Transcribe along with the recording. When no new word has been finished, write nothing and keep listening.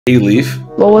You leave?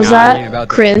 What was that?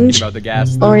 Cringe? About the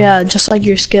gas. Oh yeah, just like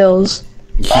your skills.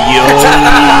 Yo!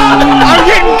 I'm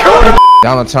getting caught!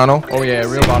 Down the tunnel. Oh yeah,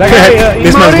 real bottom.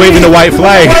 This man's waving the white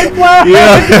flag.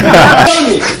 Yeah.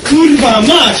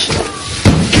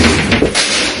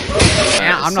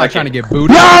 I'm not trying to get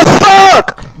booted. No,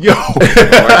 fuck! Yo!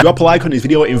 Drop a like on this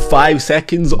video in 5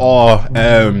 seconds or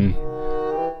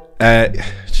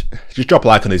just drop a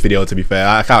like on this video, to be fair.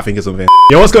 I can't think of something.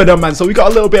 Yo, what's going on, man? So we got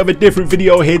a little bit of a different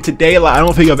video here today. Like, I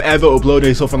don't think I've ever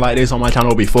uploaded something like this on my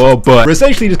channel before, but we're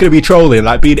essentially just gonna be trolling,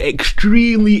 like being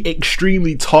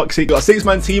extremely toxic. Got a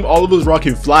 6-man team, all of us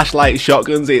rocking flashlights,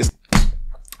 shotguns.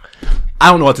 I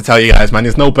don't know what to tell you guys, man.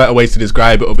 There's no better ways to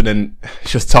describe it other than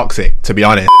it's just toxic, to be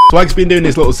honest. So I've been doing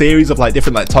this little series of like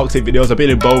different like toxic videos. I've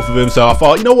been in both of them, so I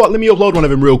thought, you know what, let me upload one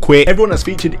of them real quick. Everyone that's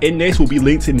featured in this will be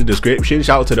linked in the description.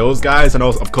 Shout out to those guys. And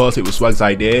of course it was Swag's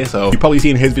idea, so you've probably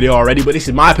seen his video already, but this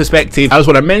is my perspective. I just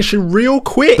want to mention real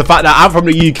quick the fact that I'm from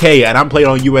the UK and I'm playing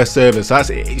on US servers, so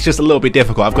it's just a little bit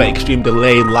difficult. I've got extreme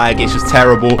delay and lag. It's just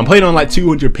terrible. I'm playing on like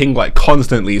 200 ping like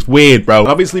constantly. It's weird, bro.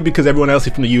 Obviously because everyone else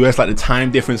is from the US, like the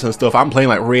time difference and stuff, I'm playing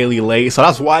like really late, so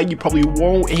that's why you probably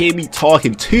won't hear me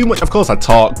talking too much. Of course I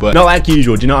talk, but not like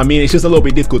usual. Do you know what I mean? It's just a little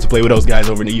bit difficult to play with those guys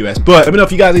over in the US. But let me know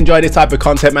if you guys enjoy this type of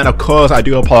content, man. Of course I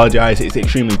do apologize, it's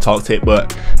extremely toxic,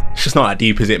 but it's just not that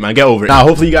deep, is it, man? Get over it. Now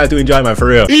hopefully you guys do enjoy, man, for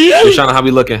real. Hey, Shauna, how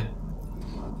we looking?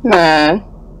 Nah.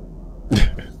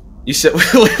 You said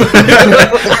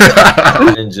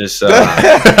and just Yeah,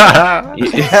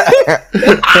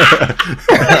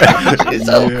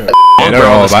 they're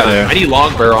all about there. I need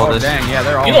long barrel on this. Dang, yeah,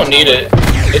 they're all. You don't need it.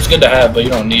 It's good to have, but you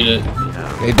don't need it.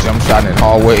 They jump shot in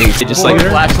hallways. They just like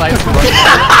flashlights.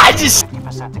 I just.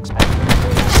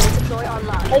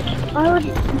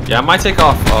 Yeah, I might take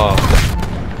off.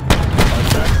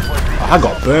 I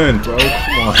got burned, bro.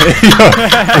 Come on.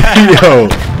 Yo.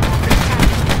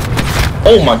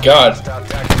 Oh my god.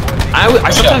 I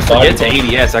sometimes forget to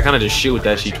ADS. I kind of just shoot with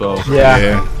that C12. Yeah.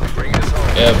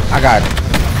 Yeah. I got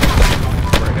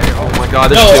Oh my god,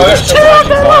 this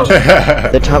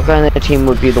The top guy on the team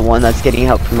would be the one that's getting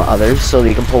help from others, so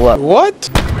they can pull up. what?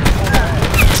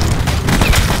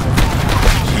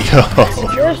 Yo.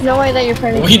 There's no way that you're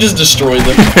trying to. We just destroyed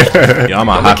them. Yeah, I'm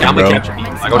happy, bro.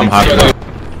 I'm happy.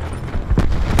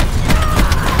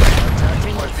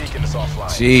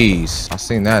 Jeez, I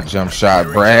seen that jump shot,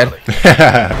 Brad.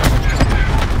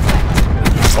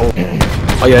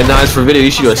 Oh yeah, nice for video. You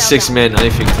should do a 6-man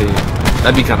knifing team.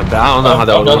 That'd be kind of bad. I don't know how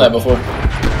that would work. I've done that before.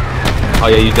 Oh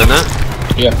yeah, you've done that?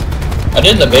 Yeah. I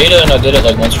did in the beta and I did it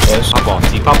like once or twice. Pop off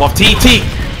T. Pop off T. T.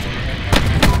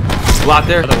 Lot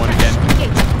there. Another one again.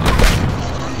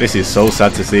 This is so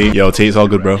sad to see. Yo, T, it's all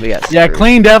good, bro. Yeah,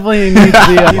 clean definitely needs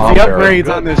the upgrades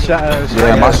on this shot.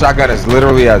 Yeah, my shotgun is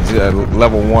literally at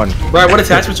level 1. Right, what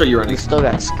attachments are you running? Still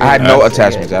got I had no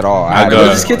attachments at all. What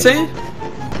is this kid saying?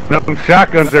 Nothing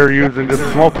shotguns they're using just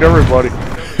smoked everybody.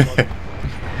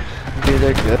 Dude,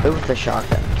 they're good with the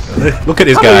shotguns. Look at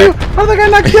this guy. How the guy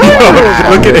not kill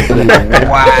Look at it.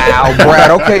 Wow, Brad.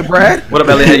 Okay, Brad. What up,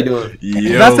 Ellie? How you doing?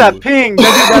 Yo. That's that ping.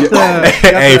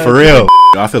 Hey, for real.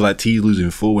 I feel like T's losing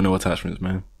full with no attachments,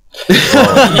 man. You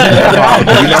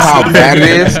know how bad it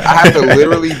is? I have to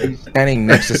literally be standing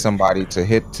next to somebody to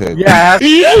hit to. Yeah.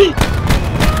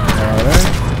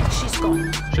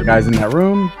 Guys in that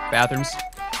room. Bathrooms.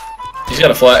 He's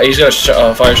got a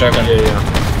fire shotgun.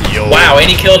 Yeah. Yo. Wow, and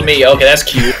he killed me. Okay, that's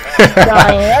cute.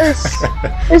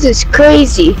 This is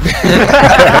crazy.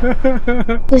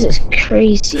 This is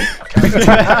crazy.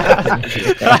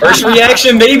 First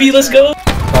reaction, baby. Let's go.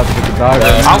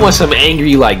 I want some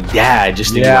angry like dad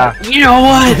just to be like, you know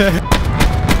what?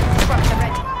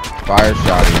 Fire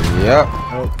shot. Yep.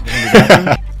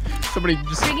 Somebody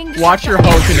just watch your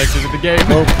hoe connected to the game.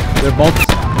 Nope. They're both.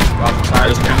 Alright,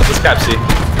 let's cap C.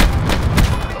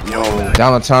 Yo.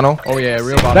 Down the tunnel. Oh yeah,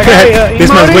 real bottom. This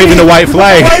man's waving the white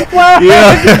flag.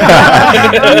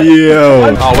 Yeah.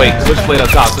 Yo. Oh wait, switchblade up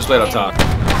top. Switchblade up top.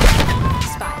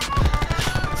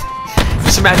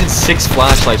 Just imagine 6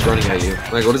 flashlights running at you.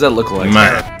 Like, what does that look like?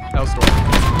 Man.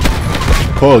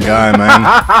 Poor guy, man.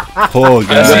 Poor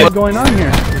guy. What's going on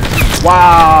here?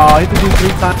 Wow, hit the dude 3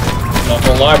 times. Not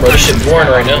gonna lie, bro. This shit boring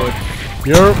right now.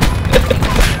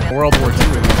 Yep. World War II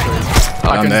in this place.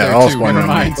 I'm there. All spawning.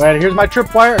 Wait, here's my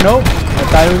tripwire. Nope. I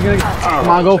thought he was gonna. Come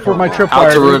on, go for my tripwire.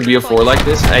 Out to ruin BO4 like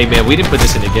this? Hey man, we didn't put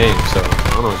this in the game, so I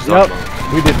don't know what you're talking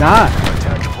about. We did not.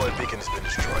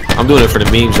 I'm doing it for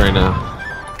the memes right now.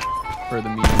 For the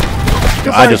memes.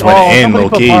 I just went in low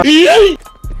key.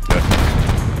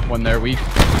 One there, weak. 2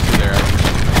 there.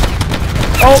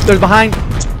 Oh, there's behind.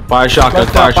 Fire shotgun,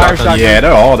 fire shotgun. Yeah,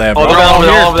 they're all there, bro. Oh, they're all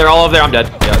over there. All over there. I'm dead.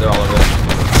 Yeah, they're all over there.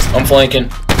 I'm flanking.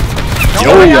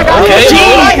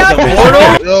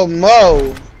 Yo,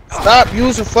 Mo, stop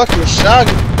using fucking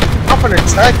shotgun. I'm finna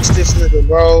text this nigga,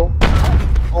 bro.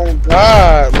 Oh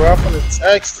God, bro, I'm finna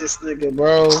text this nigga,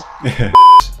 bro.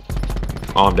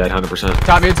 Oh, I'm dead, 100%.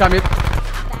 Top mid, top mid.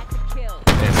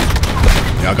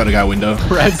 Y'all got a guy window.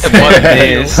 What is? This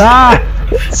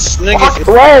nigga,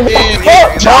 Bro,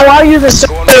 why you even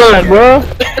saying, bro?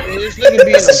 this nigga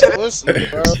being a pussy,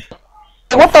 bro.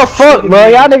 What the fuck, bro?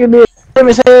 Y'all nigga be lame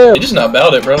as hell. He just not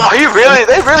about it, bro. Oh, he really?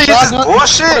 They really use this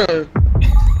bullshit?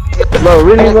 Bro,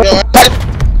 really, bro? Yo,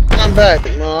 I'm back.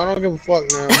 No, I don't give a fuck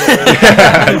now,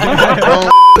 bro.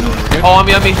 Oh, I'm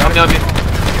yummy. I'm yummy.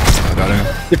 Got him.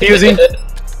 Diffusing.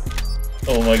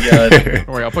 Oh my god. Don't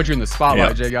worry, I'll put you in the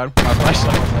spotlight, Jay. Got my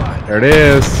flashlight. There it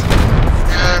is.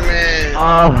 Yeah, man.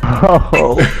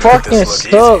 Oh, fucking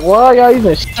suck. Why y'all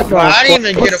even shit Bro, I didn't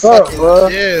even get a fucking kill.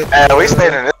 Man, we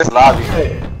stayed in this lobby.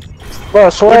 Bro,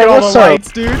 Look Swag, at all what's the up?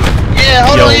 lights, dude. Yeah,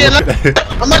 hold on, yeah.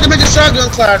 I'm about to make a shotgun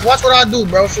class. Watch what I do,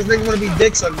 bro. Since niggas wanna be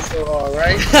dick sucking so hard,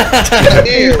 right?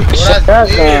 Yeah, what That I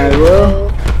guy, did, bro.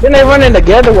 Then they running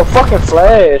together with fucking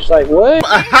Flash. Like, what?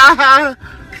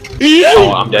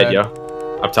 Oh, I'm dead, yo.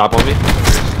 Up top on me.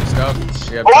 Stuff.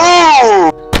 Yeah, Oh!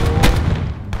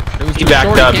 He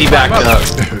backed up. He backed up.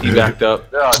 He backed up.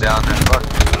 They're all down there. Fuck.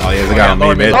 Oh, yeah, there's a guy on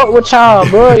me, mid. Fuck with y'all,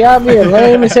 bro. Y'all being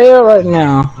lame as hell right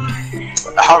now.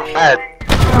 I'm mad.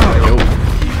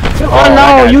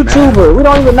 Unknown YouTuber. We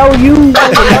don't even know you. We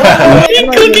don't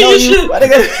even Cooking know your you. shit. I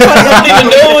don't even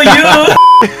know you.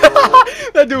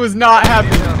 That dude was not happy.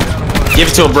 Give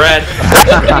it to him, Brad. I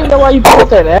don't know why you put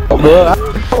that L, bro. I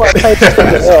don't know why I take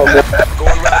this L, bro.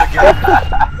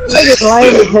 Niggas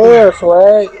lame as hell,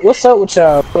 Swag. What's up with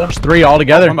y'all, bro? There's 3 all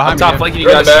together. One behind Top me. flanking you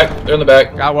They're in guys. the back. They're in the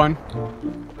back. Got one.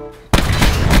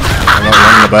 Another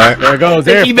one in the back. There it goes.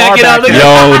 There. He Far back it back up. Look there.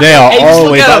 at Yo, they are Hey, just all the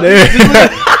look way at back there.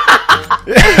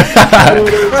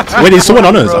 Wait, there's someone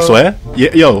on us, I swear.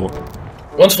 Yo.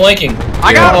 One's flanking.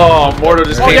 I got him. Oh, Mortal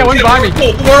just Oh, came. yeah, one's behind me.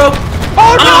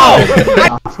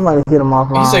 Oh, Somebody hit him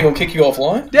He said offline. gonna kick you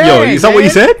offline? Yo, is that what you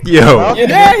said? Yo.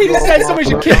 Yeah, he just said somebody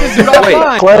should kick this dude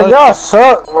offline. Swag, y'all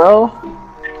suck, bro.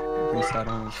 I Why I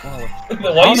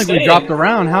you don't think we saying? dropped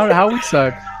around. How we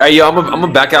suck? Hey, yo, I'm gonna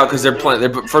back out because they're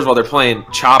playing. First of all, they're playing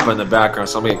Choppa in the background,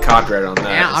 so I'm gonna get copyrighted on that.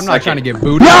 Yeah, I'm not trying to get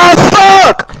booted. Y'all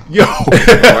suck! Yo.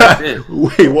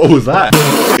 Wait, what was that?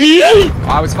 Oh,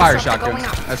 I was fire shotgun.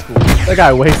 That's cool. That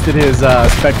guy wasted his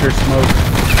Spectre smoke.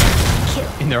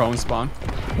 In their own spawn.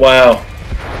 Wow.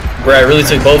 Brad really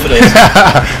took both of those.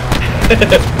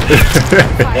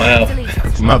 Wow.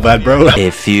 My bad, bro. A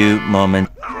few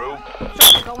moments.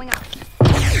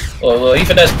 Well, he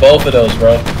finessed both of those,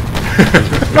 bro.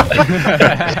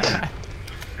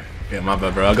 Yeah, my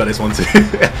bad, bro. I got this one too.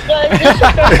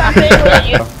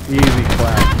 Easy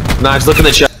clap. Nice, look in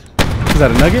the chat. Is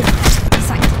that a nugget?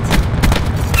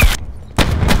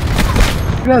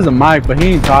 He has a mic, but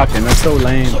he ain't talking. That's so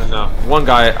lame. No, one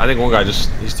guy. I think one guy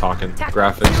he's talking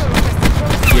graphics.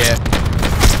 Yeah.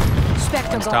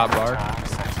 One's top bar.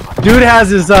 Dude has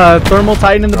his thermal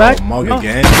titan in the back. Mug No.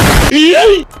 again.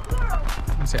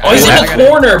 Oh, he's in the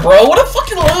corner, bro. What a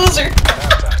fucking loser.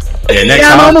 Yeah, next Yeah, I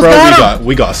half, almost bro, got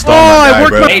we got a star Oh, on I that guy,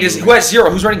 worked bro. my- Hey, who has 0?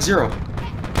 Who's running 0?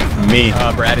 Me.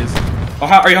 Brad is. Oh,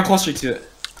 how close are you to it?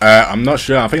 I'm not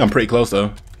sure. I think I'm pretty close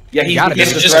though. Yeah, he gotta be.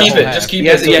 has the Just keep threshold. it. Just keep He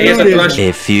has, it. yeah, he has the threshold.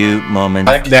 A few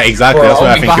moments. Yeah, exactly. Bro, That's what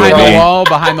I think it Behind would the be. wall,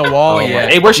 behind the wall, yeah.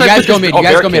 Hey, where should you I guys put go this? mid, Oh, you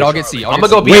guys go barricade. mid, I'll get C. I'm gonna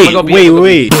go B. I'm Wait, gonna go B. I'm gonna go B.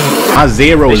 wait. My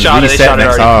zero They is shot it, they reset shot it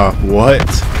next already. half.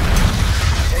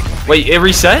 What? Wait, it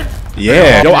reset?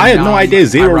 Yeah. Yo, I had no Down, idea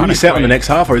zero ironic reset on the way. next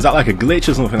half, or is that like a glitch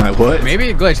or something? Like what? Maybe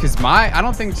it glitched, because I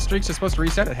don't think streaks are supposed to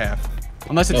reset at half.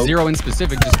 Unless it's Nope. 0 in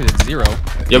specific, just because it's 0.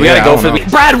 Yeah, we Yeah, gotta I go don't for know. the.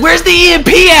 Brad, where's the EMP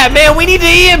at, man? We need the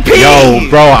EMP. Yo,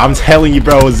 bro, I'm telling you,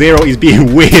 bro, zero is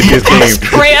being weird this That's game.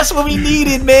 great. That's what we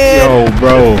needed, man. Yo,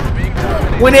 bro.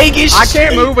 When they get I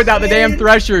can't move without the damn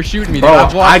thresher shooting me. Bro,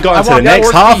 dude. I got into the walked next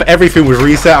out half, feet. everything was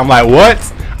reset. I'm like, what?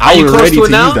 I you was close ready to to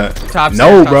it now? use that. Top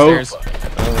No, stairs, top bro. stairs.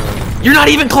 You're not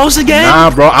even close again.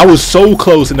 Nah, bro, I was so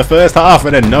close in the first half,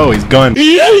 and then no, he's gone.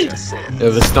 Yeah,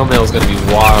 this thumbnail is gonna be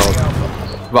wild.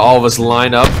 But all of us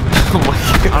line up. Oh my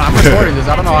God. I'm recording this.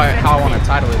 I don't know how I want to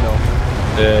title it though.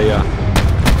 Yeah.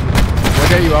 What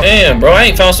get you up? Damn, bro, I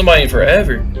ain't found somebody in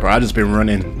forever. Bro, I just been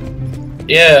running.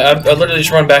 Yeah, I literally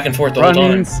just run back and forth the whole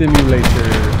Running time.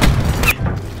 simulator.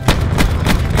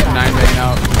 9 million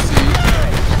out. C.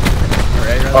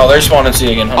 Alright, Oh, they're spawning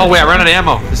C again. Oh wait, I ran out of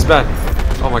ammo. This is bad.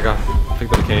 Oh my God.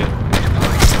 Picked up a can.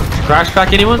 Crash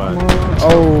pack anyone?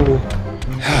 Oh.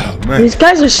 Man. These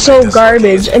guys are so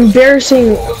garbage.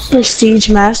 Embarrassing prestige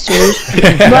masters.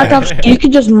 Black Ops, you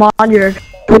can just mod your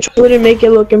which wouldn't make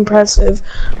it look impressive.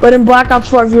 But in Black Ops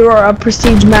 4, you are a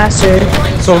prestige master.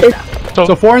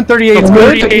 So 4 and 38 is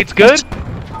good. 38's good.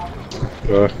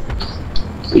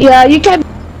 Yeah, you can't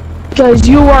because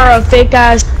you are a fake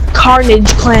ass Carnage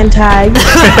clan tag.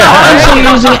 Obviously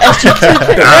using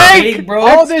Hey, bro,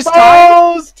 all this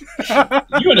toast.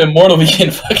 You an immortal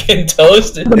being fucking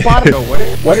toasted. The bottom.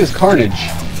 What is Carnage?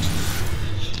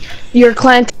 Your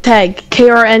clan tag,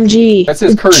 KRNG. That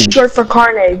says Carnage. Short for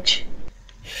Carnage.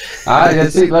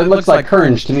 That looks like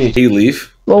Carnage to me. Hey,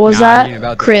 leaf. What was that?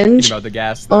 About Cringe? about the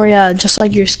gas. Oh yeah, just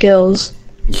like your skills.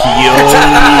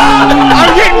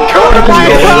 I'm getting cooked by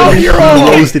a 12-year-old.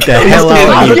 Roasted the hell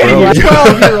out of you, bro.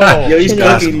 12-year-old. Yo, he's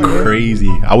That's cooking.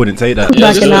 crazy. I wouldn't say that.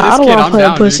 Back in that, I don't want to play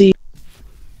a pussy.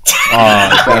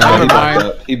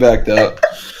 He backed up.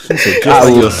 Just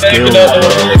like your skills,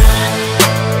 bro.